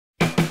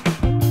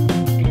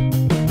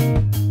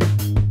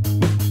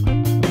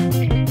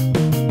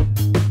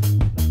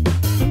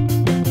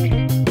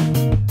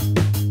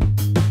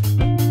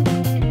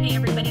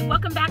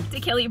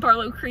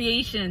Barlow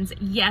Creations.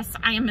 Yes,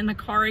 I am in the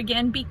car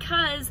again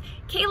because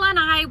Kayla and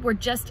I were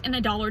just in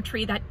a Dollar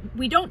Tree that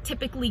we don't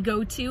typically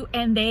go to,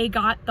 and they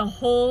got the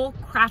whole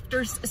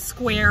Crafters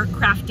Square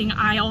crafting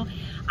aisle.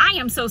 I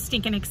am so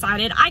stinking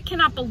excited. I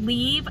cannot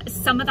believe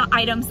some of the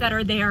items that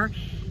are there.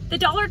 The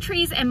Dollar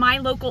Trees in my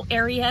local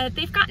area,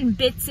 they've gotten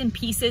bits and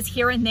pieces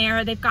here and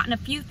there. They've gotten a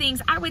few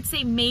things. I would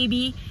say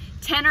maybe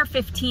 10 or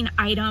 15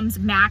 items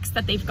max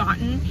that they've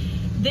gotten.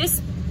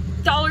 This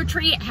Dollar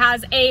Tree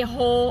has a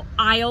whole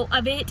aisle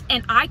of it,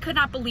 and I could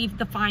not believe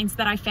the finds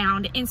that I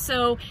found. And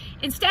so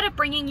instead of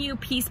bringing you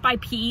piece by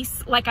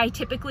piece like I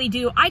typically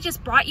do, I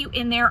just brought you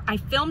in there. I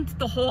filmed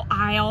the whole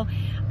aisle.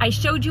 I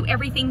showed you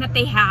everything that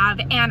they have,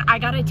 and I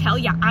gotta tell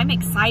you, I'm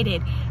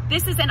excited.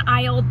 This is an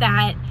aisle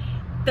that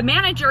the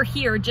manager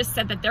here just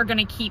said that they're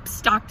gonna keep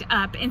stocked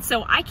up. And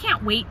so I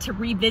can't wait to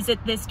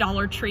revisit this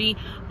Dollar Tree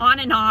on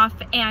and off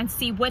and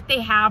see what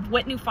they have,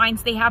 what new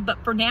finds they have.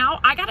 But for now,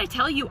 I gotta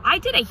tell you, I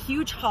did a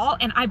huge haul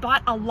and I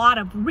bought a lot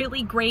of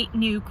really great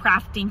new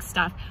crafting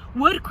stuff,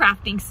 wood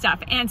crafting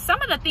stuff. And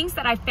some of the things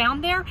that I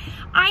found there,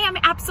 I am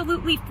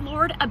absolutely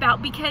floored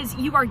about because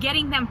you are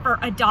getting them for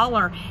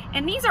 $1.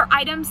 And these are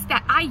items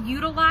that I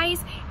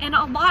utilize in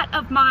a lot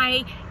of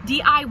my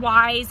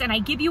DIYs, and I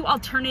give you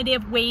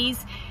alternative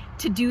ways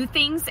to do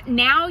things.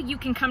 Now you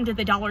can come to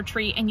the Dollar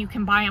Tree and you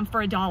can buy them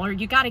for $1.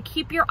 You got to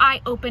keep your eye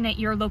open at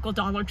your local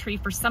Dollar Tree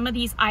for some of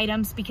these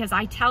items, because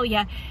I tell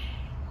you,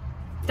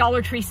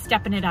 Dollar Tree's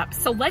stepping it up.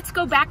 So let's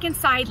go back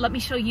inside. Let me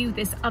show you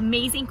this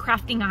amazing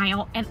crafting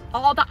aisle and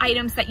all the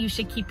items that you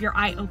should keep your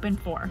eye open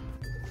for.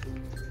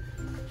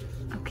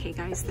 Okay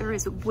guys, there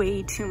is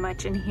way too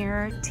much in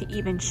here to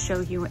even show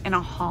you in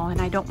a haul,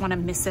 and I don't want to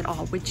miss it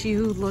all. Would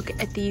you look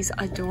at these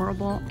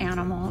adorable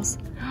animals?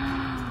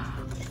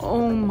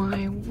 Oh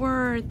my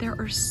word, there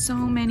are so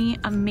many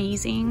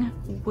amazing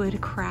wood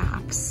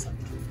crafts.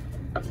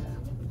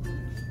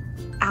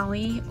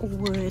 Allie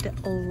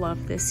would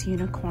love this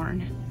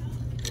unicorn.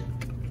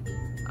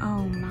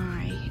 Oh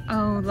my.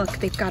 Oh look,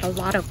 they've got a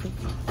lot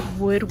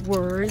of wood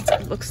words.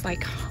 It looks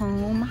like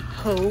home,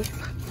 hope.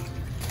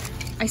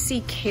 I see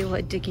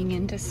Kayla digging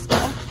into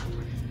stuff.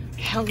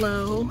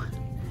 Hello.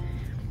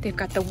 They've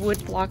got the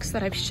wood blocks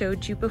that I've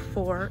showed you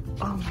before.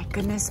 Oh my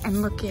goodness,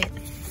 and look at,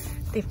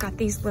 they've got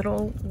these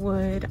little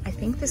wood, I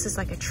think this is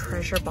like a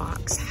treasure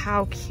box.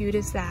 How cute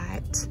is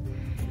that?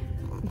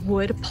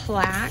 Wood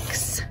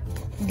plaques.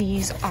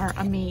 These are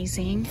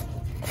amazing.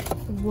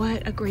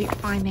 What a great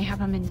find. They have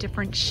them in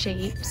different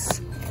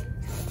shapes.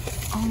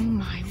 Oh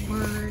my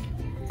word.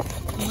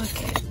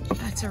 Look at,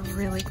 that's a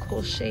really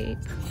cool shape.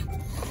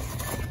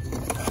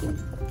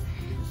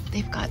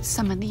 They've got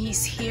some of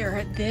these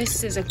here.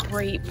 This is a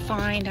great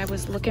find. I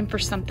was looking for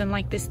something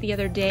like this the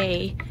other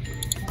day,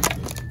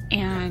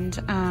 and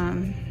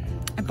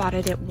I bought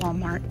it at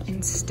Walmart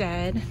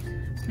instead.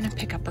 I'm gonna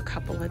pick up a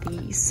couple of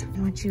these.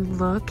 And would you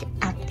look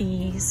at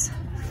these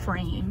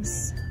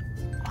frames?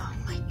 Oh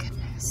my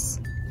goodness.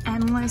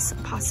 Endless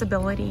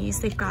possibilities.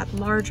 They've got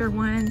larger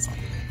ones.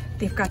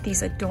 They've got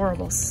these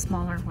adorable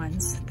smaller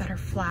ones that are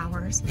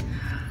flowers.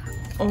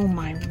 Oh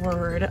my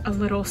word, a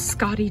little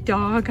Scotty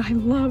dog. I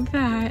love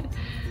that.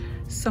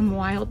 Some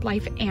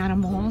wildlife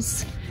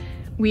animals.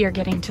 We are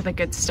getting to the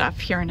good stuff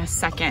here in a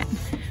second.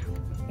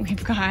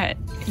 We've got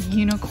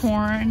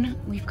unicorn,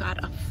 we've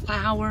got a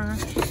flower,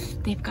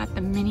 they've got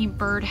the mini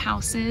bird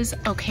houses.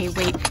 Okay,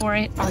 wait for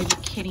it. Are you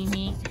kidding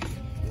me?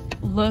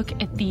 Look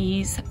at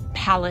these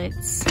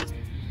pallets.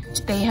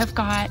 They have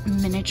got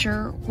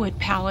miniature wood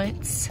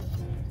pallets.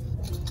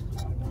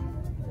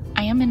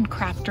 I am in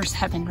crafter's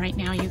heaven right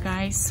now, you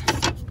guys.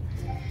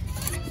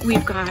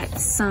 We've got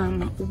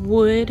some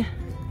wood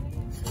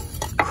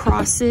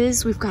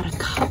crosses. We've got a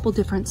couple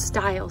different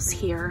styles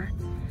here.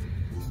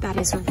 That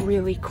is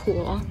really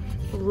cool.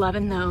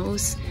 Loving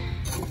those.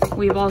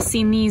 We've all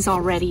seen these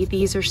already.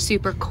 These are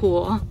super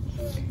cool.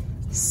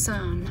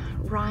 Some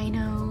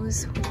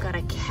rhinos. We've got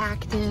a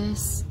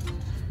cactus.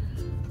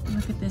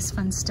 Look at this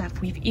fun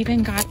stuff. We've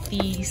even got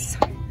these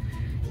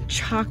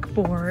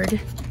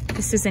chalkboard.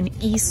 This is an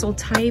easel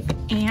type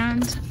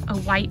and a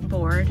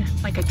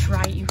whiteboard, like a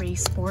dry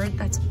erase board.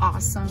 That's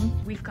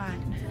awesome. We've got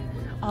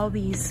all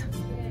these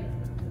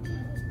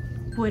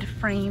wood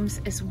frames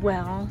as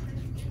well.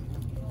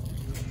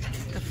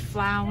 The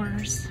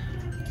flowers,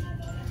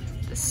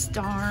 the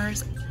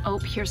stars. Oh,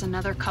 here's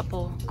another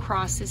couple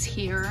crosses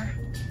here.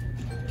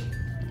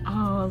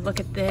 Oh, look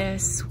at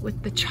this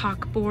with the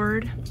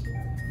chalkboard.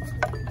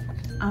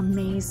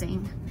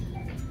 Amazing.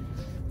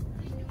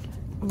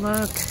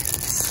 Look,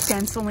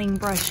 stenciling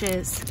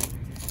brushes.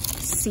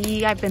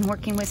 See, I've been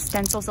working with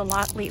stencils a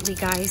lot lately,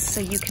 guys,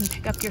 so you can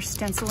pick up your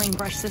stenciling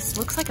brush. This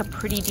looks like a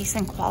pretty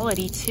decent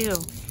quality too.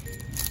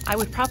 I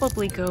would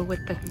probably go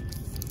with the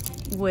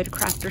wood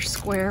crafter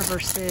square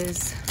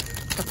versus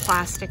the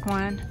plastic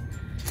one.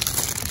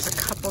 There's a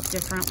couple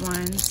different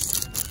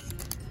ones.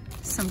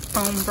 Some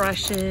foam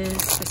brushes,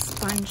 the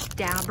sponge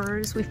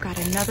dabbers. We've got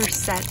another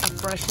set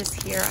of brushes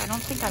here. I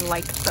don't think I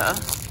like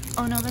the,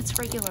 oh no, that's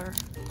regular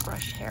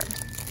brush hair.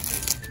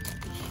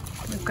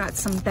 We've got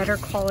some better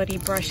quality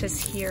brushes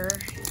here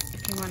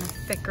if you want a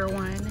thicker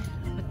one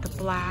with the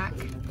black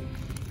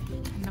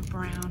and the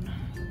brown.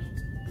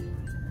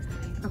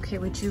 Okay,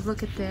 would you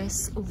look at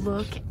this?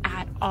 Look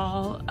at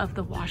all of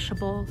the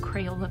washable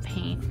Crayola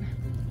paint.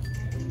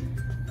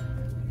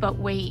 But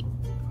wait,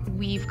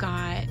 we've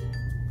got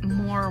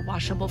more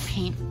washable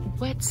paint.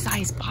 What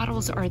size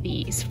bottles are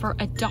these for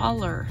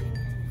 $1?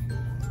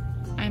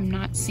 I'm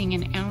not seeing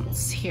an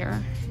ounce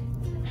here.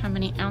 How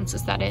many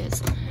ounces that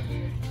is.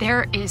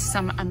 There is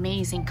some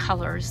amazing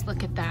colors.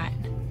 Look at that.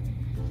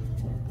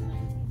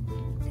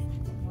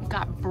 We've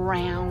got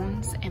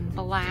browns and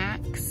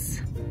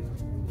blacks.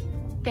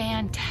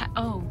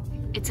 Oh,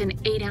 it's an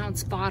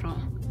 8-ounce bottle.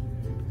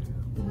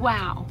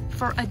 Wow,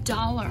 for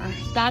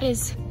 $1. That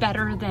is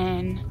better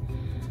than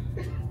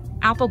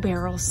apple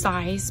barrel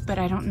size, but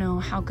I don't know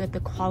how good the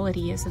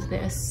quality is of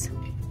this.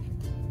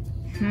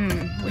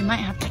 We might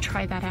have to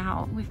try that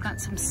out. We've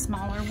got some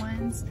smaller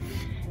ones,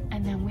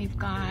 and then we've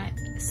got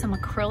some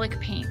acrylic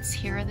paints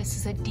here. This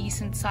is a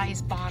decent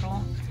sized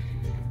bottle.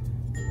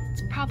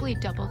 It's probably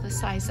double the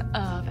size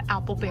of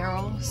apple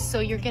barrel, so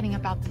you're getting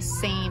about the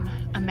same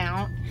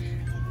amount.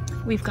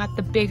 We've got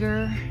the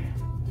bigger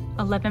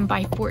 11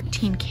 by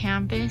 14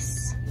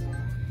 canvas.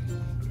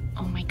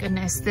 Oh my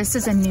goodness, this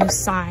is a new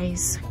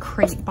size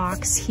crate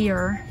box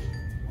here.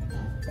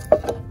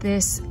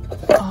 This,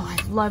 oh, I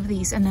love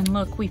these. And then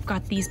look, we've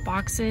got these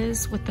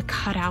boxes with the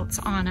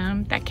cutouts on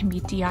them that can be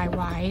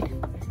DIY'd.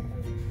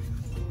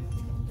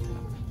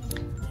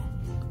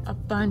 A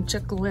bunch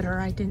of glitter,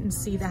 I didn't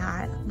see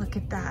that. Look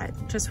at that,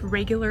 just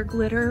regular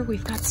glitter.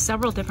 We've got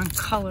several different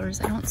colors.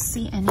 I don't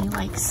see any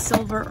like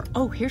silver.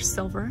 Oh, here's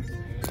silver.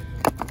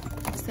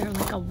 Is there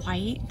like a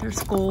white?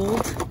 There's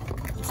gold.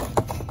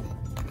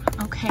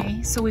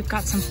 Okay, so we've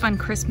got some fun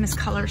Christmas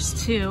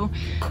colors too.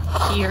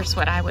 Here's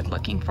what I was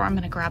looking for. I'm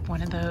gonna grab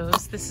one of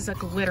those. This is a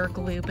glitter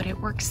glue, but it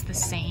works the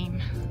same.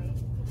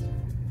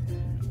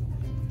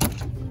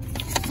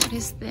 What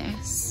is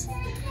this?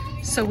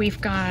 So we've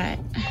got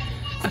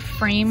a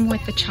frame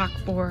with a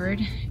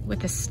chalkboard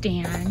with a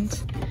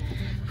stand.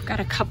 I've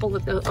got a couple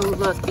of the, oh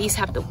look, these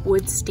have the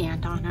wood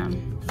stand on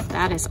them.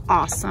 That is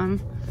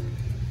awesome.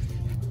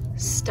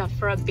 Stuff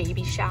for a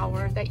baby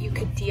shower that you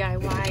could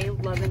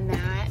DIY, loving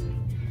that.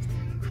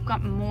 We've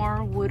got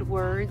more wood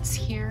words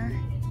here.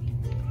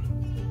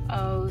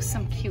 Oh,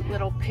 some cute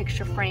little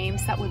picture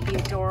frames that would be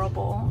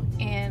adorable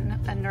in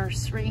a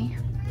nursery.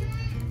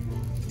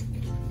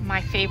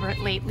 My favorite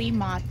lately,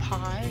 Mod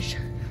Podge.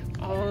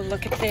 Oh,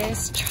 look at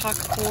this,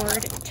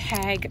 chalkboard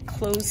tag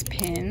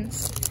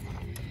clothespins.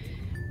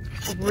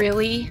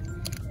 Really?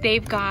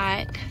 They've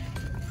got,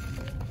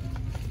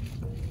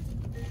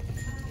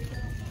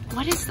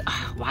 what is,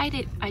 why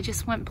did, I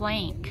just went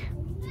blank.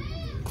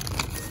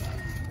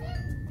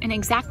 An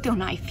X-Acto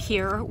knife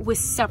here with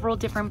several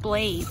different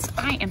blades.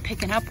 I am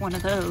picking up one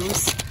of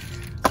those.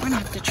 I'm gonna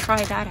have to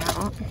try that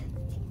out.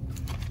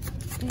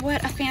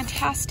 What a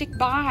fantastic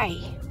buy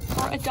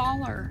for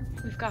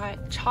 $1. We've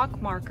got chalk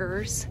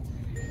markers,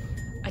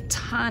 a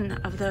ton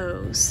of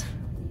those.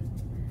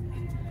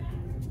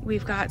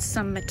 We've got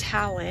some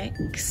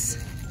metallics.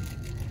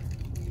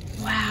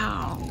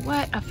 Wow,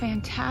 what a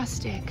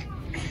fantastic.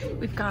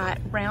 We've got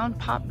round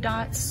pop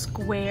dots,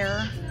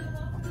 square.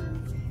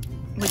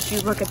 Would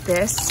you look at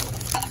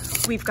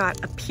this? We've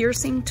got a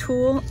piercing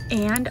tool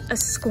and a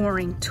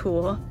scoring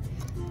tool.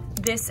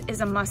 This is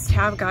a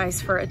must-have,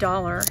 guys, for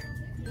 $1.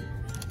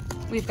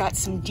 We've got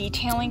some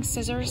detailing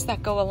scissors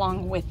that go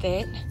along with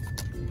it.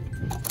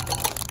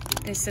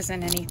 This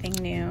isn't anything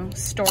new.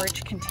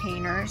 Storage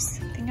containers.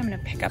 I think I'm gonna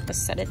pick up a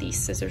set of these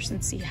scissors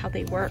and see how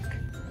they work.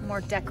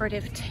 More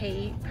decorative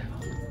tape.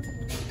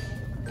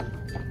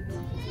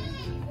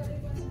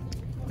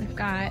 We've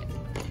got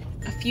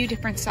a few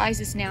different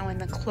sizes now in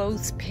the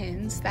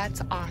clothespins.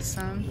 That's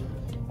awesome.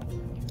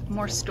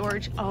 More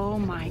storage. Oh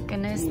my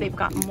goodness, they've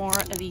got more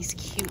of these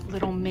cute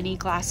little mini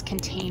glass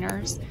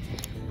containers.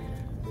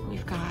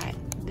 We've got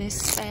this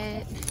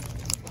set,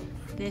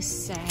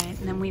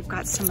 and then we've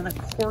got some of the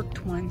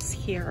corked ones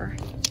here.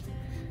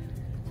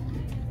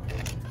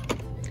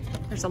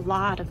 There's a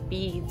lot of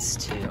beads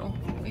too.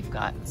 We've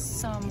got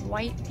some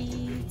white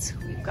beads,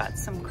 we've got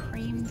some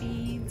cream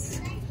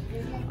beads.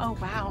 Oh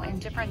wow,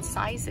 and different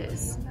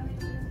sizes.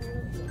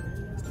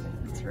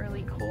 It's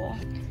really cool.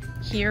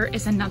 Here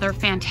is another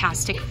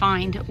fantastic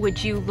find.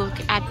 Would you look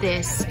at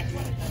this?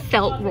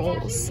 Felt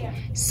rolls.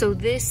 So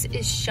this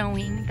is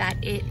showing that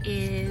it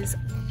is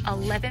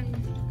 11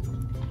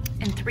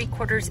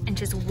 3/4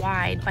 inches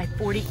wide by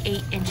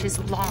 48 inches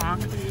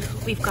long.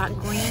 We've got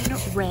green,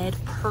 red,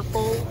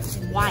 purple,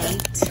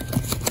 white.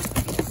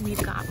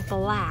 We've got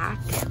black.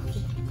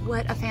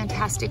 What a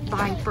fantastic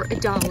buy for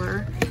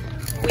 $1.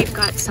 We've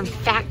got some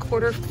fat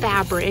quarter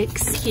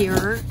fabrics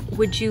here.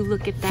 Would you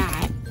look at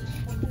that?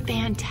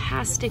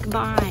 Fantastic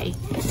buy.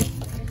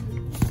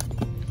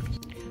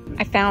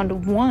 I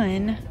found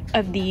one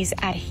of these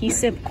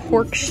adhesive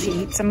cork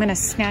sheets. I'm gonna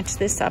snatch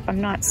this up.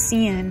 I'm not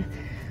seeing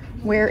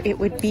where it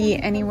would be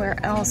anywhere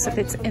else, if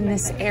it's in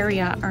this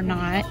area or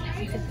not.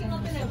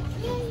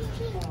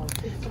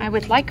 I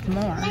would like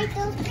more.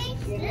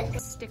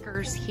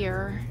 Stickers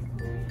here.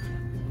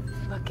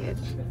 Look at,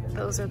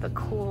 those are the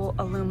cool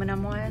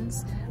aluminum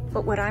ones.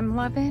 But what I'm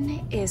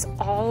loving is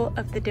all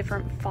of the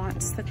different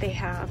fonts that they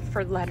have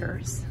for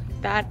letters.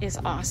 That is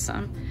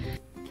awesome.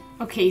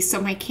 Okay, so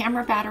my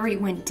camera battery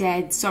went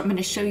dead, so I'm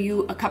gonna show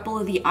you a couple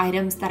of the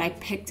items that I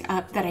picked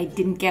up that I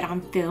didn't get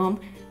on film.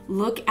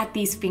 Look at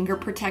these finger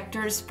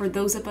protectors. For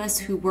those of us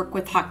who work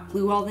with hot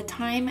glue all the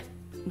time,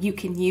 you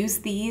can use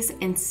these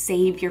and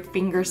save your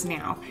fingers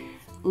now.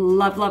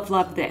 Love, love,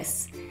 love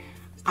this.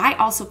 I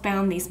also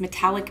found these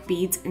metallic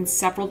beads in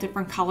several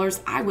different colors.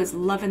 I was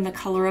loving the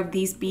color of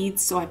these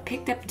beads, so I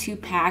picked up 2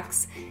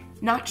 packs.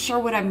 Not sure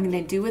what I'm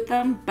gonna do with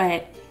them,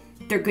 but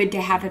they're good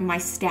to have in my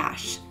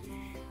stash.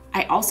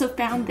 I also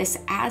found this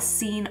As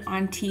Seen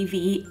on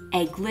TV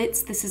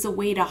egglets. This is a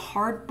way to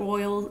hard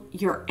boil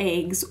your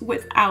eggs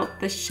without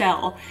the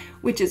shell,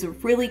 which is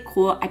really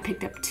cool. I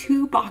picked up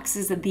 2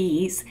 boxes of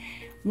these.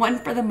 One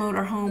for the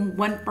motorhome,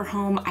 one for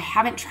home. I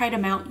haven't tried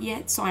them out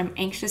yet, so I'm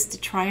anxious to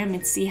try them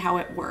and see how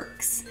it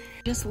works.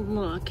 Just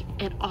look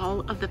at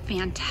all of the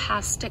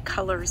fantastic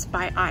colors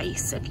by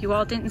Ice. If you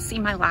all didn't see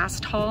my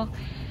last haul,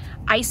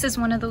 Ice is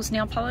one of those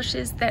nail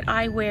polishes that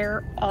I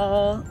wear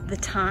all the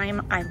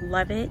time. I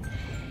love it.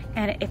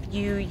 And if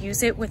you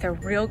use it with a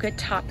real good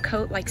top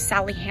coat like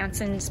Sally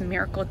Hansen's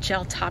Miracle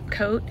Gel Top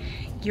Coat,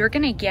 you're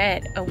gonna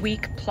get a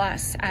week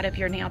plus out of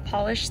your nail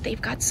polish.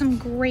 They've got some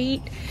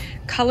great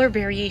color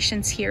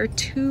variations here.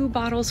 2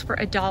 bottles for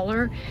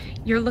 $1.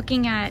 You're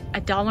looking at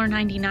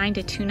 $1.99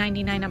 to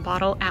 $2.99 a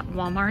bottle at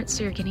Walmart,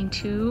 so you're getting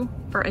 2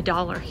 for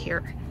 $1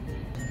 here.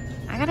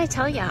 I gotta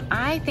tell ya,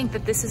 I think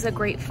that this is a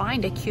great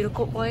find, a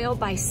cuticle oil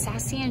by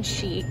Sassy and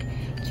Chic.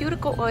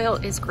 Cuticle oil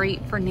is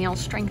great for nail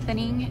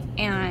strengthening,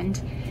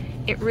 and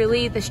it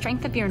really, the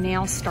strength of your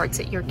nails starts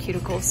at your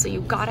cuticles, so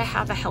you've gotta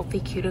have a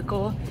healthy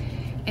cuticle.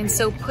 And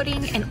so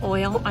putting an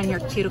oil on your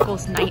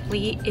cuticles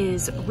nightly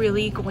is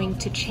really going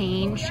to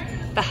change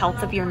the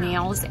health of your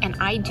nails. And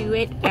I do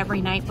it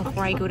every night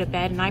before I go to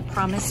bed. And I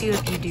promise you,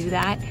 if you do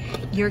that,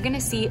 you're gonna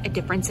see a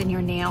difference in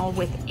your nail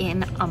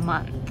within a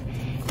month.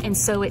 And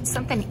so it's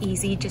something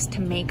easy just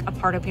to make a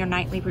part of your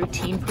nightly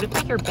routine. Put it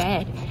by your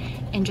bed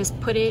and just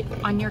put it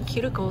on your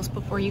cuticles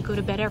before you go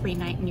to bed every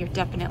night, and you're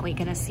definitely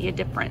gonna see a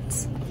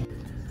difference.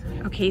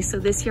 Okay, so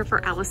this year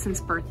for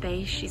Allison's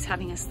birthday, she's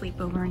having a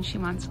sleepover and she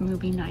wants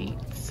movie night.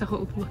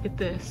 So look at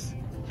this.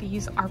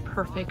 These are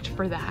perfect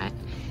for that.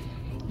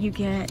 You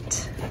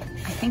get,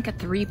 I think, a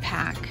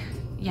 3-pack.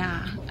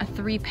 Yeah, a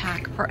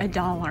 3-pack for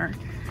 $1.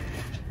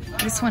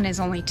 This one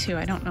is only 2,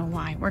 I don't know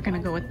why. We're gonna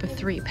go with the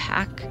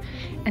 3-pack.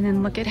 And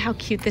then look at how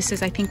cute this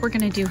is. I think we're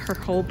gonna do her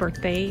whole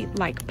birthday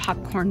like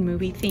popcorn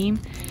movie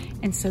theme.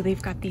 And so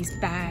they've got these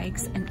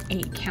bags, an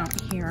 8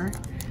 count here.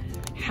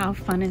 How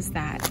fun is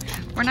that?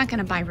 We're not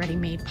gonna buy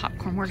ready-made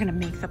popcorn. We're gonna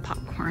make the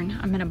popcorn.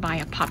 I'm gonna buy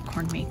a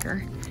popcorn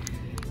maker.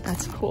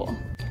 That's cool.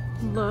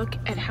 Look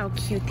at how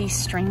cute these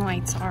string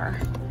lights are.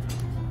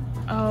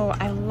 Oh,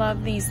 I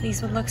love these.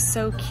 These would look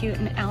so cute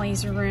in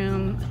Allie's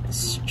room.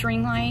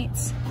 String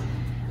lights.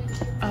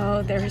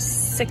 Oh, there's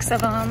 6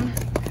 of them.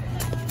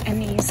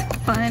 And these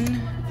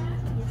fun,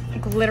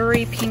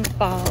 glittery pink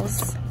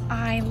balls.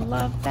 I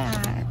love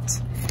that.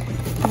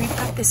 We've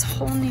got this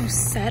whole new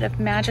set of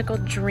magical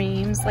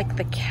dreams, like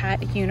the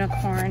cat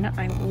unicorn.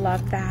 I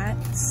love that.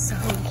 So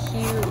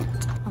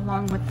cute.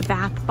 Along with the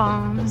bath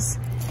bombs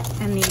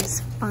and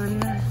these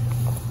fun,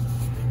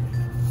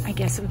 I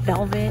guess,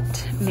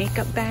 velvet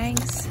makeup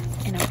bags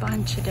in a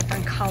bunch of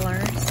different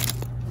colors.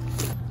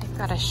 They've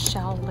got a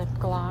shell lip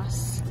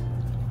gloss.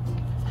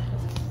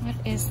 What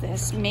is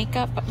this?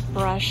 Makeup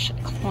brush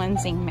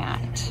cleansing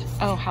mat.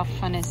 Oh, how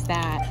fun is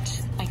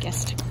that? I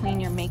guess to clean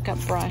your makeup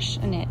brush,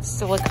 and it's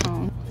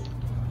silicone.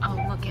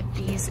 Oh, look at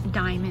these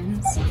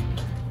diamonds.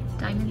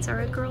 Diamonds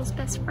are a girl's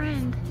best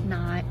friend.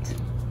 Not.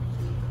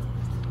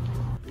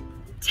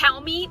 Tell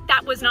me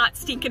that was not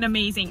stinking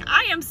amazing.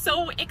 I am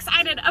so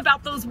excited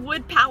about those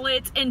wood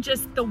palettes and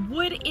just the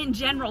wood in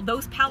general.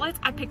 Those palettes,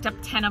 I picked up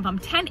 10 of them,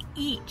 10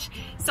 each.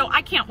 So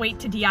I can't wait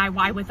to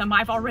DIY with them.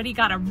 I've already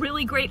got a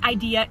really great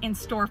idea in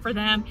store for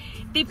them.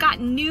 They've got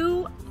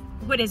new,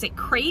 what is it,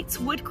 crates,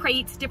 wood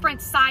crates,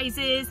 different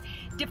sizes,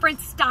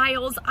 different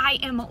styles. I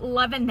am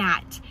loving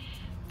that.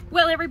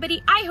 Well,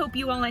 everybody, I hope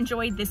you all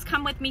enjoyed this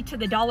Come With Me to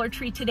the Dollar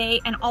Tree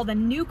today and all the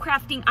new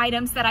crafting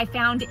items that I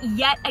found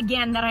yet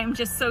again that I'm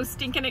just so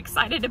stinking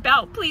excited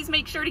about. Please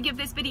make sure to give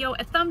this video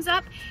a thumbs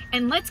up,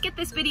 and let's get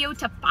this video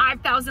to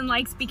 5,000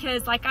 likes,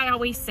 because like I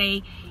always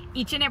say,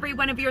 each and every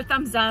one of your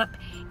thumbs up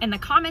and the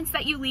comments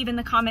that you leave in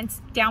the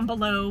comments down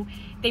below,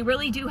 they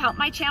really do help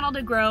my channel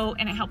to grow,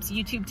 and it helps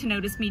YouTube to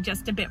notice me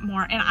just a bit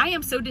more. And I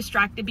am so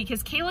distracted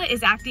because Kayla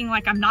is acting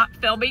like I'm not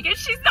filming, and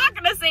she's not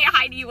gonna say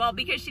hi to you all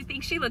because she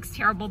thinks she looks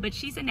terrible, but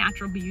she's a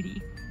natural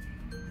beauty.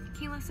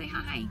 Kayla, say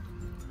hi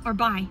or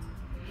bye.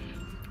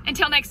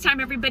 Until next time,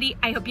 everybody,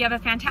 I hope you have a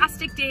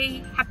fantastic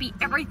day. Happy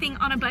everything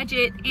on a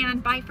budget,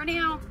 and bye for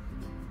now.